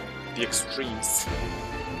the extremes.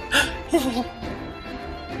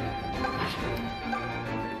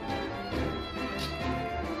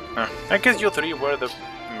 I guess you three were the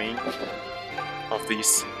main of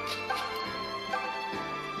these.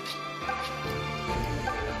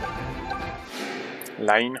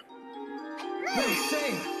 Line.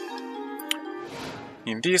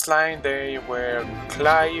 In this line they were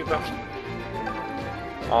Clive,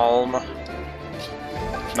 Alm.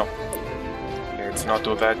 No, let's not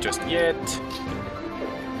do that just yet.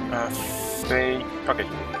 Faye. Okay.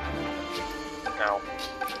 Now,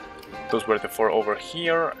 those were the 4 over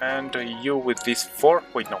here, and you with these 4.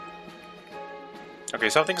 Wait, no. Okay,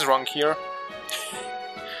 something's wrong here.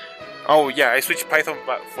 Oh yeah, I switched Python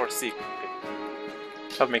for Sig. Okay.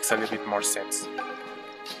 That makes a little bit more sense.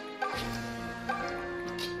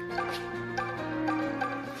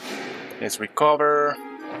 Let's recover.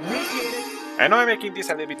 I know I'm making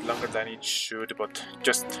this a little bit longer than it should, but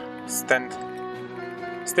just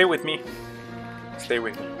stay with me. Stay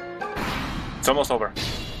with me. It's almost over.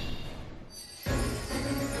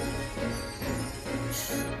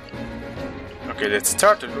 Okay, let's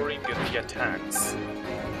start luring the attacks.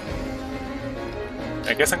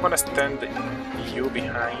 I guess I'm gonna stand you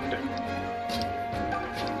behind.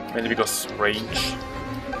 Mainly because range.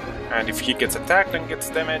 And if he gets attacked and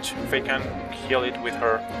gets damage, Faye can heal it with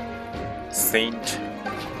her Saint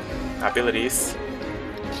abilities.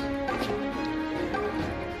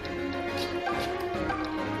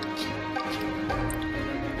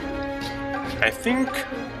 I think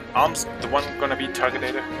Alm's the one gonna be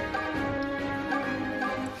targeted.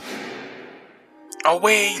 Oh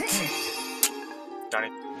wait! Darn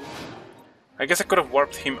it. I guess I could have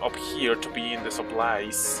warped him up here to be in the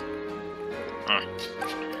supplies.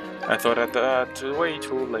 I thought of that way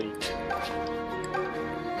too late.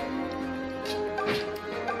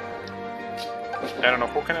 I don't know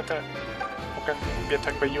who can attack. Who can be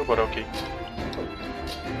attacked by you, but okay.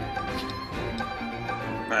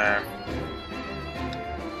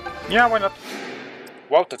 Yeah, why not?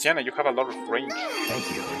 Wow, Tatiana, you have a lot of range.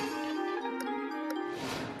 Thank you.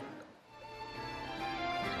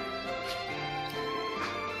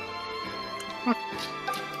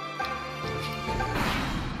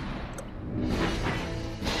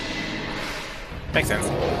 Makes sense.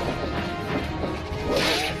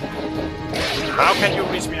 How can you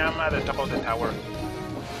reach me? I'm at the top of the tower.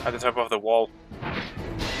 At the top of the wall.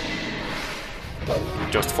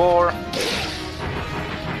 Just 4.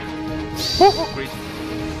 Woohoo, great.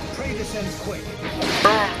 Prey descends quick.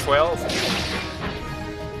 Boom, 12.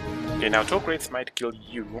 Okay, now 2 crits might kill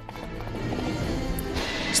you.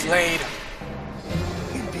 Slade!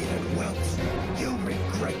 Impudent whelps. You'll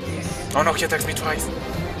regret this. Oh no, he attacks me twice.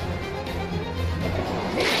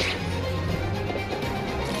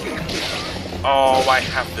 Oh, I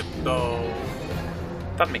have the bow.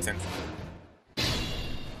 That makes sense.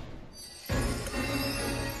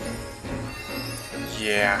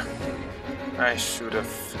 Yeah. I should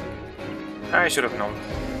have known.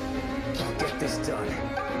 I'll get this done.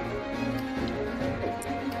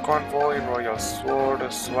 Convoy, Royal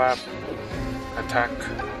Sword, Swap, Attack.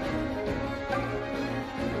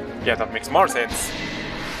 Yeah, that makes more sense.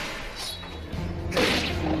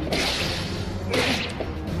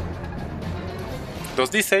 Does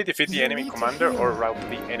this say defeat the enemy commander or rout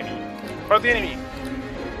the enemy? Rout the enemy!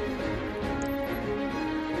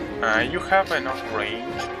 You have enough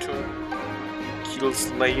range to kill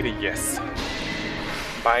Slade, yes.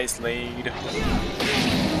 Bye, Slade.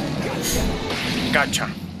 Gotcha.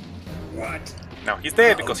 What? Now he's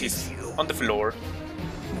dead because he's on the floor.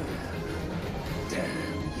 Damn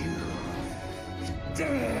you.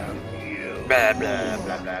 Damn you. Blah blah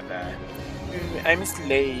blah blah blah. I'm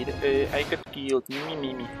Slade. I got killed.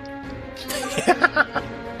 Me.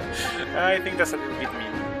 I think that's a little bit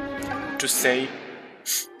mean to say.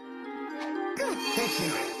 Thank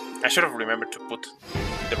you. I should have remembered to put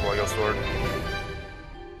the Royal Sword.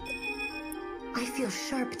 I feel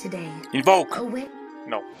sharp today. Invoke! Oh, wait.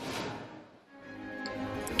 No.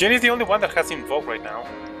 Jenny is the only one that has Invoke right now.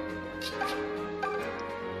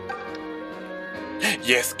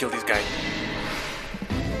 Yes, kill this guy.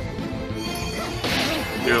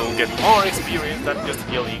 You'll get more experience than just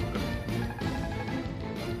healing.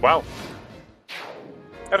 Wow.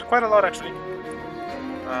 That's quite a lot, actually.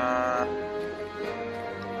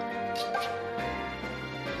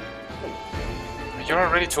 You're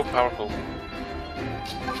already too powerful.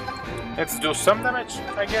 Let's do some damage,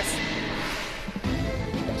 I guess.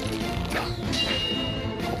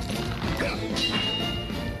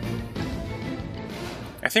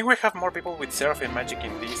 I think we have more people with Seraphim magic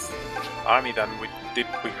in this army than we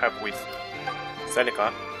have with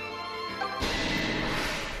Celica.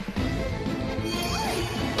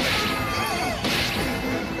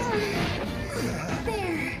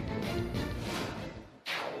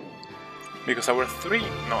 Because our 3...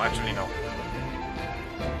 No, actually no.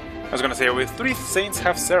 I was gonna say our 3 saints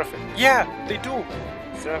have Seraphim. Yeah, they do!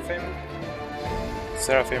 Seraphim,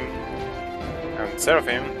 Seraphim, and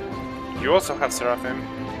Seraphim. You also have Seraphim.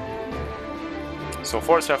 So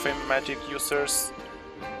 4 Seraphim magic users.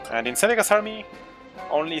 And in Celica's army,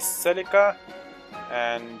 only Celica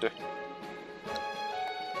and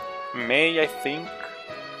May, I think.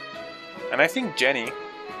 And I think Jenny.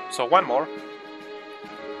 So 1 more.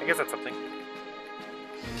 I guess that's something.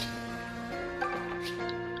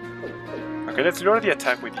 Okay, let's lure the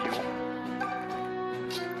attack with you.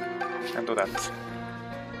 And do that.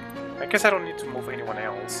 I guess I don't need to move anyone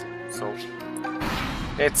else, so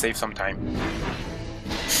let's save some time.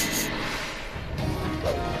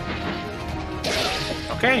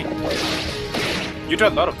 Okay. You do a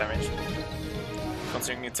lot of damage,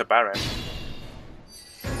 considering it's a Baron.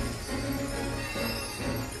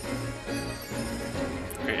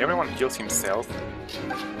 Okay, everyone heals himself.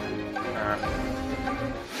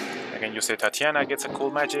 Again, you say Tatiana gets a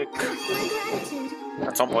cool magic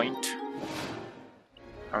at some point.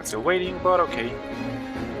 I'm still waiting, but okay.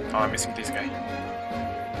 Oh, I'm missing this guy.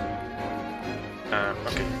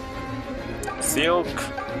 Okay. Silk.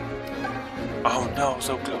 Oh no,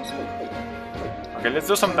 so close. Okay, let's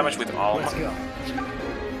do some damage with Alm. Let's go.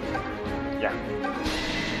 Yeah.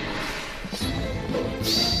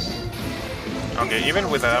 Okay,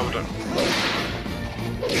 even without...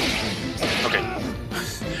 Okay.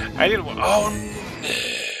 I didn't... Oh no!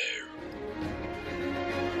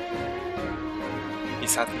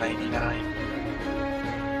 He's at 99.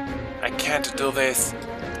 I can't do this.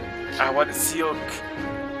 I want Silk.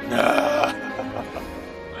 No.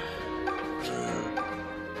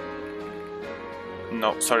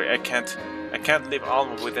 No, sorry, I can't. I can't leave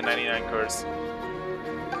Alm with the 99 curse.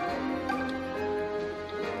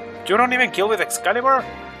 You don't even kill with Excalibur?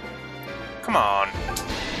 Come on.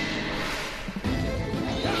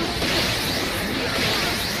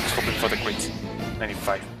 Just hoping for the crit.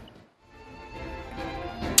 95.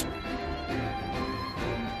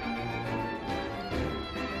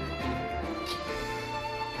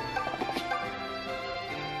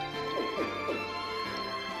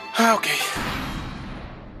 Okay.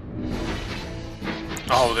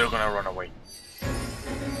 Oh, they're gonna run away.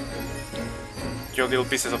 You little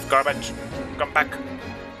pieces of garbage. Come back.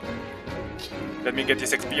 Let me get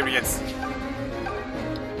this experience.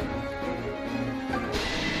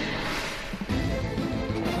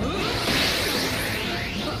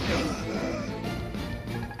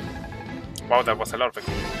 Wow, that was a lot of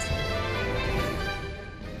experience.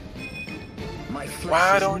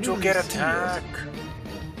 Why don't you get attack?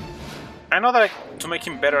 I know that to make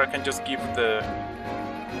him better I can just give the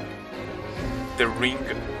ring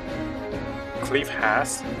Cliff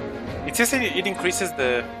has. It says it increases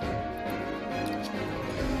the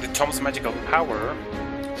Tom's magical power.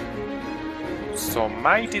 So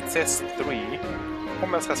might it says 3.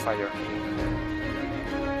 Who else has fire?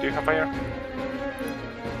 Do you have fire?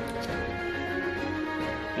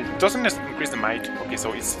 It doesn't increase the might. Okay,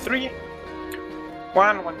 so it's 3.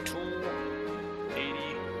 1, 1, 2,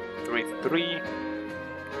 80, 3, 3.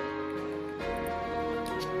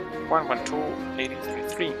 1, 1, 2, 80, 3,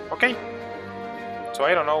 3. Okay. So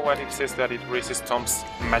I don't know what it says that it raises Tom's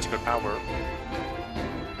magical power.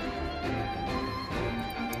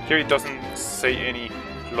 Here it doesn't say any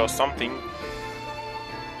plus something.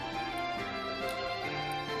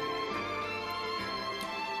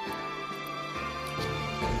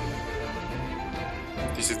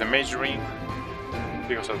 This is the mage ring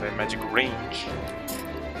because of the magic range.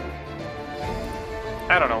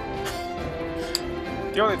 I don't know.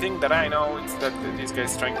 The only thing that I know is that this guy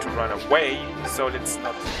is trying to run away, so let's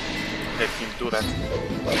not let him do that.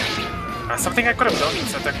 Something I could have done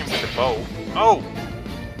is attack him with the bow. Oh!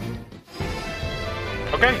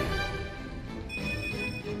 Okay.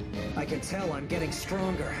 I can tell I'm getting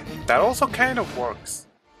stronger. That also kind of works.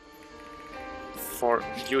 For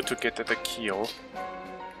you to get the kill.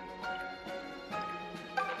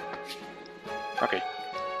 Okay.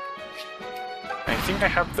 I think I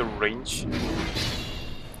have the range.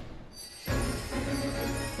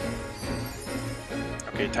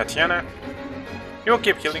 Okay, Tatiana. You'll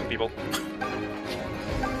keep healing people.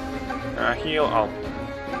 Heal all.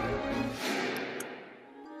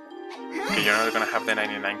 Okay, you're not gonna have the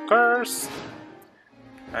 99 curse.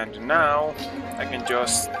 And now I can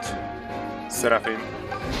just Seraphim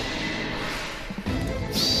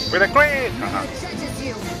with a crit!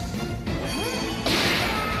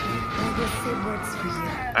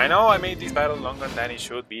 I know I made this battle longer than it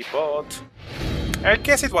should be, but I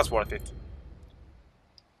guess it was worth it.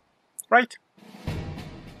 Right?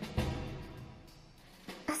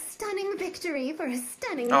 A stunning victory for a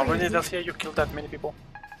stunning Oh, really, lady. Delcia, you killed that many people?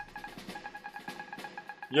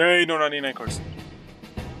 Yay, no 99 curse.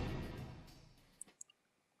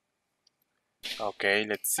 Okay,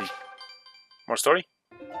 let's see. More story?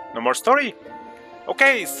 No more story?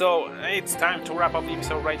 Okay, so it's time to wrap up the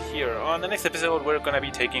episode right here. On the next episode, we're gonna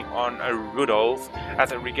be taking on Rudolph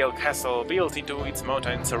at a Rigel castle built into its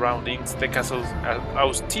mountain surroundings. The castle's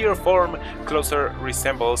austere form closer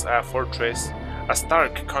resembles a fortress, a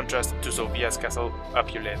stark contrast to Zofia's castle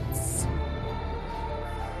opulence.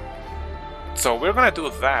 So we're gonna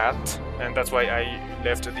do that, and that's why I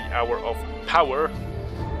left the Hour of Power,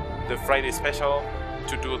 the Friday special,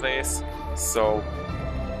 to do this. So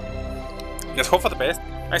let's hope for the best.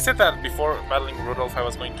 I said that before battling Rudolph I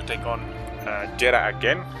was going to take on Jetta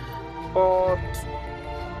again, but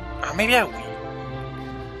maybe I will.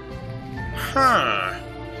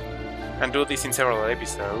 And do this in several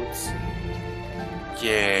episodes.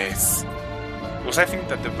 Yes. Because I think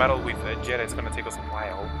that the battle with Jetta is gonna take us a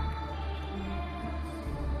while.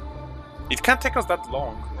 It can't take us that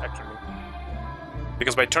long, actually.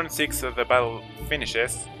 Because by turn 6 the battle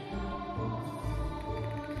finishes.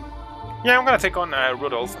 Yeah, I'm gonna take on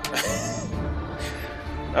Rudolph.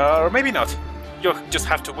 Or maybe not. You'll just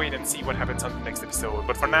have to wait and see what happens on the next episode.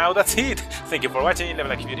 But for now, that's it. Thank you for watching, level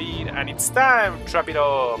like if you did, and it's time to wrap it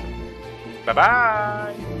up. Bye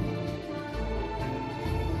bye!